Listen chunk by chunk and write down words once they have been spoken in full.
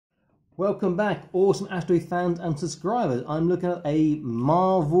Welcome back, awesome Asteroid fans and subscribers. I'm looking at a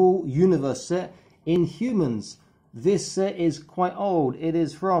Marvel Universe set, Inhumans. This set is quite old. It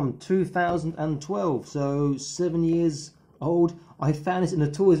is from 2012, so 7 years old. I found this in a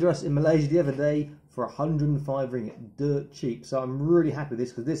Toys R Us in Malaysia the other day for 105 ringgit, dirt cheap. So I'm really happy with this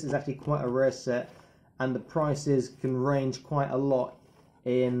because this is actually quite a rare set, and the prices can range quite a lot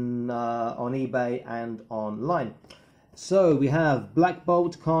in on eBay and online. So we have Black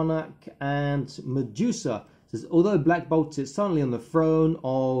Bolt, Karnak, and Medusa. It says, although Black Bolt sits silently on the throne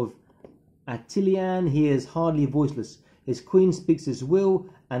of Attilian, he is hardly voiceless. His queen speaks his will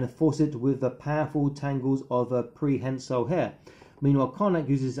and enforces it with the powerful tangles of her prehensile hair. Meanwhile, Karnak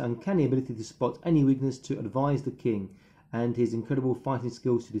uses his uncanny ability to spot any weakness to advise the king, and his incredible fighting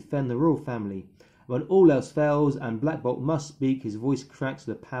skills to defend the royal family. When all else fails and Black Bolt must speak, his voice cracks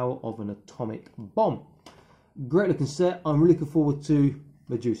with the power of an atomic bomb. Great looking set. I'm really looking forward to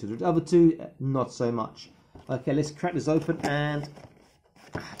Medusa. The other two, not so much. Okay, let's crack this open and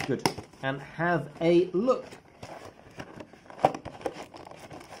have a look.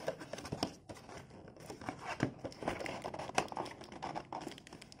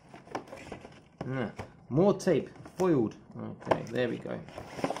 More tape, foiled. Okay, there we go.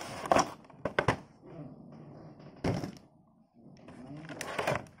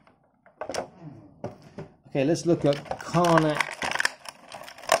 Okay, let's look at Karnak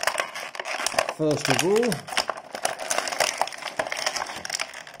first of all.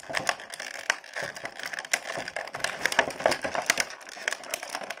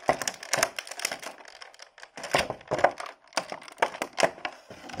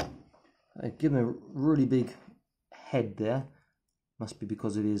 Give him a really big head there. Must be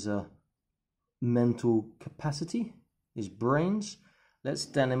because of his mental capacity, his brains. Let's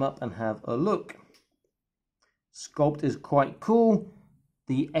stand him up and have a look. Sculpt is quite cool.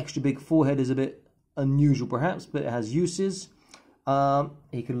 The extra big forehead is a bit unusual perhaps, but it has uses.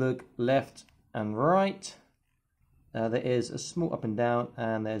 He can look left and right. There is a small up and down,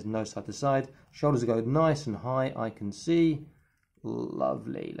 and there's no side to side. Shoulders go nice and high, I can see.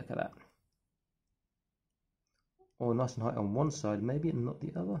 Lovely, look at that. Oh, nice and high on one side, maybe, and not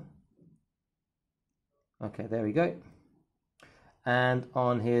the other. Okay, there we go. And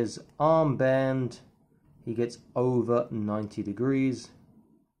on his armband, he gets over 90 degrees,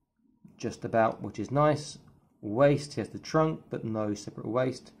 just about, which is nice. Waist, he has the trunk, but no separate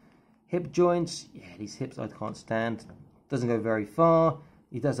waist. Hip joints, yeah, these hips I can't stand. Doesn't go very far.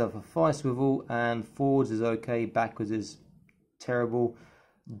 He does have a thigh swivel, and forwards is okay, backwards is terrible.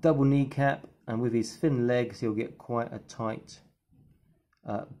 Double kneecap, and with his thin legs, he'll get quite a tight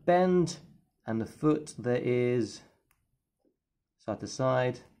bend. And the foot, there is side to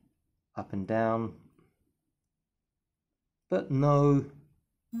side, up and down, but no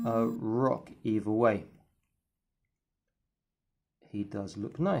rock either way. He does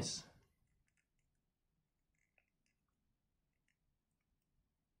look nice.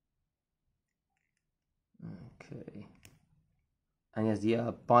 Okay. And he has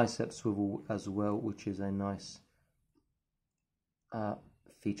the bicep swivel as well, which is a nice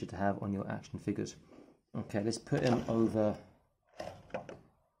feature to have on your action figures. Okay, let's put him over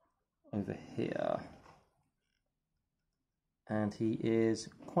here. And he is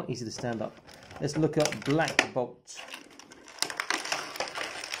quite easy to stand up. Let's look at Black Bolt.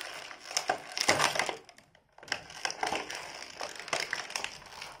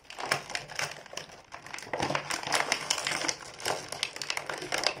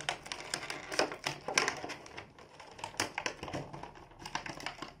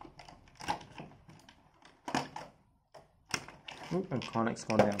 Oh, and Karnak's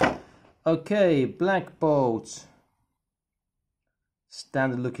gone down. Okay, Black Bolt.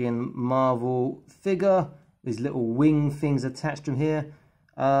 Standard looking Marvel figure. These little wing things attached to him here.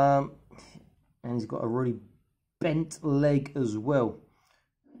 And he's got a really bent leg as well.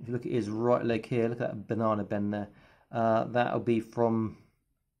 If you look at his right leg here, look at that banana bend there. That'll be from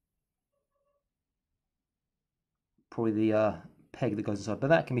probably the peg that goes inside. But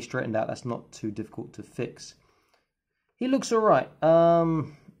that can be straightened out. That's not too difficult to fix. He looks alright.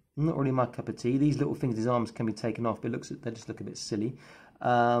 Not really my cup of tea. These little things, his arms can be taken off, but they just look a bit silly.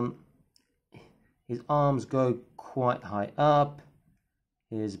 His arms go quite high up.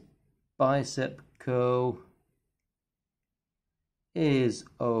 His bicep curl is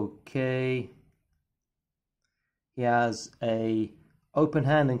okay. He has a open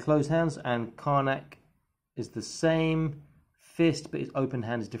hand and closed hands, and Karnak is the same fist, but his open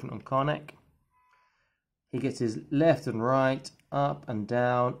hand is different on Karnak. He gets his left and right, up and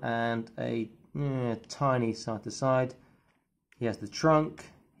down, and a tiny side to side. He has the trunk.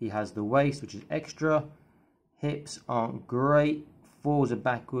 He has the waist, which is extra. Hips aren't great. Forwards are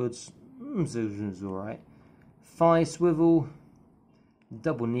backwards. Is alright. Thigh swivel.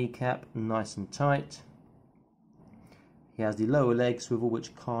 Double kneecap, nice and tight. He has the lower leg swivel,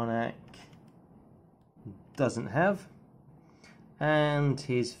 which Karnak doesn't have. And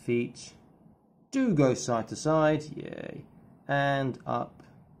his feet do go side to side. Yay. And up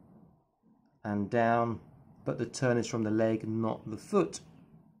and down. But the turn is from the leg, not the foot.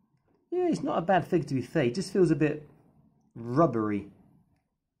 Yeah, it's not a bad figure to be fair. It just feels a bit rubbery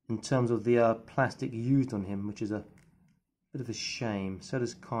in terms of the plastic used on him, which is a bit of a shame. So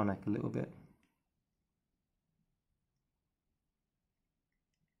does Karnak a little bit.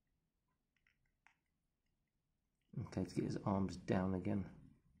 Okay, let's get his arms down again.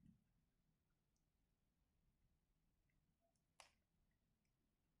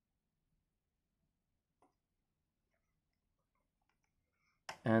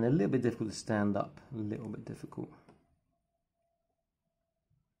 And a little bit difficult to stand up, a little bit difficult.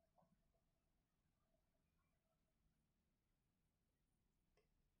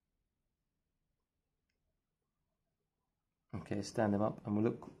 Okay, stand him up and we'll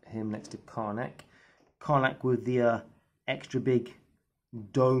look him next to Karnak. Karnak with the extra big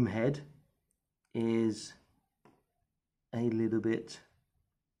dome head is a little bit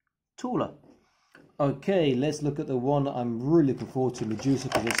taller. Okay, let's look at the one that I'm really looking forward to, Medusa,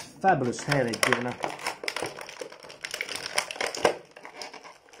 because it's fabulous hair they've given her.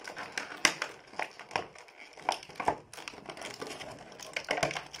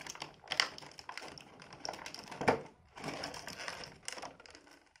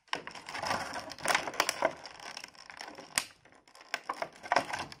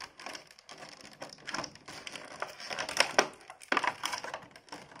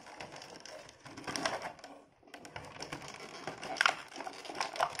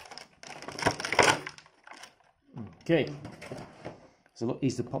 Okay, it's a lot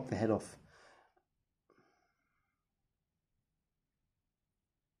easier to pop the head off.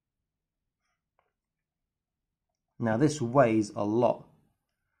 Now this weighs a lot,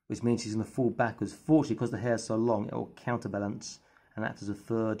 which means she's going to fall backwards. Fortunately, because the hair is so long, it will counterbalance and act as a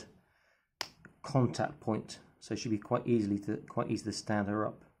third contact point. So it should be quite easy to stand her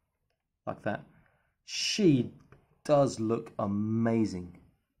up like that. She does look amazing.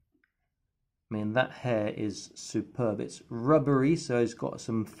 I mean, that hair is superb. It's rubbery, so it's got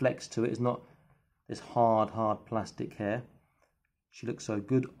some flex to it. It's not this hard plastic hair. She looks so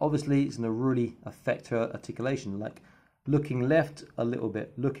good. Obviously, it's going to really affect her articulation. Like looking left, a little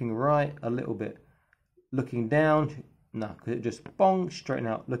bit. Looking right, a little bit. Looking down, no, because it just bong, straighten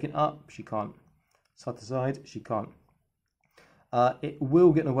out. Looking up, she can't. Side to side, she can't. It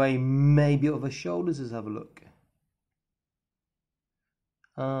will get in the way maybe of her shoulders. Let's have a look.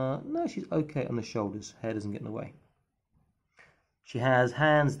 No, she's okay on the shoulders. Hair doesn't get in the way. She has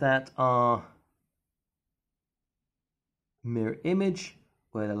hands that are mirror image,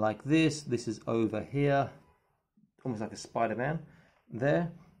 where they're like this. This is over here, almost like a Spider-Man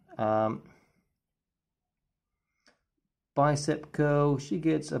there. Bicep curl, she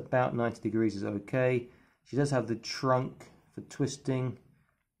gets about 90 degrees, is okay. She does have the trunk for twisting,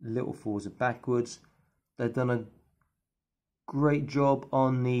 little forwards and backwards. They've done a great job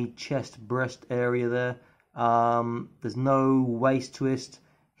on the chest breast area there. There's no waist twist.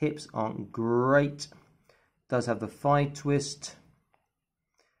 Hips aren't great. Does have the thigh twist.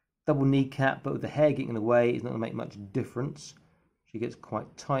 Double kneecap, but with the hair getting in the way, it's not going to make much difference. She gets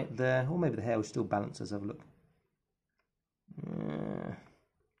quite tight there. Or maybe the hair will still balance. Let's have a look.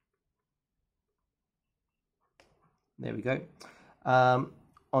 There we go.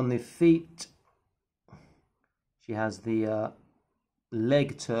 On the feet, she has the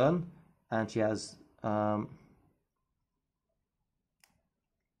leg turn, and she has up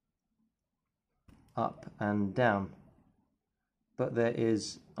and down. But there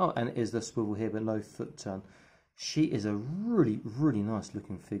is, oh, and it is the swivel here, but no foot turn. She is a really nice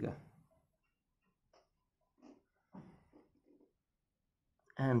looking figure.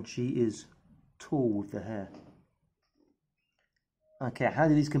 And she is tall with the hair. Okay, how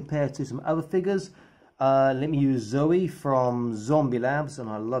do these compare to some other figures? Let me use Zoe from Zombie Labs, and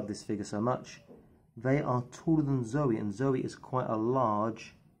I love this figure so much. They are taller than Zoe, and Zoe is quite a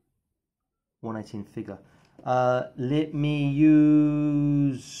large 118 figure. Let me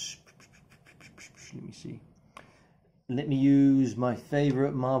use, let me use my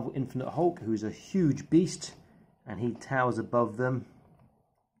favorite Marvel Infinite Hulk, who's a huge beast, and he towers above them.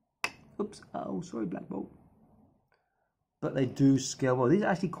 Oops, oh, sorry, Black Bolt. But they do scale well. These are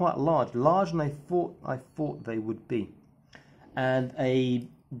actually quite larger than I thought they would be. And a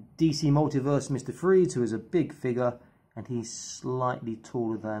DC Multiverse Mr. Freeze, who is a big figure, and he's slightly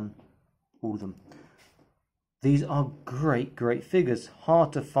taller than all of them. These are great, great figures.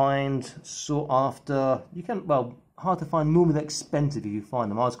 Hard to find, sought after. You can, well, hard to find, normally they're expensive if you find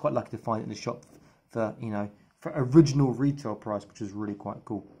them. I was quite lucky to find it in the shop for, you know, for original retail price, which is really quite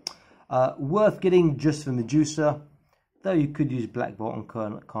cool. Worth getting just for Medusa, though you could use Black Bolt and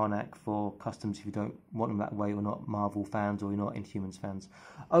Karnak for customs if you don't want them that way, or not Marvel fans, or you're not Inhumans fans.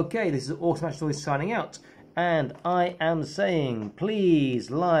 Okay, this is Awesome Action Toys signing out, and I am saying please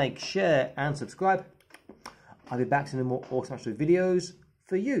like, share, and subscribe. I'll be back to the more Awesome Action Toys videos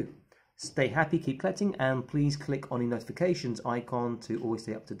for you. Stay happy, keep collecting, and please click on the notifications icon to always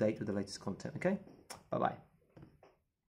stay up to date with the latest content, okay? Bye-bye.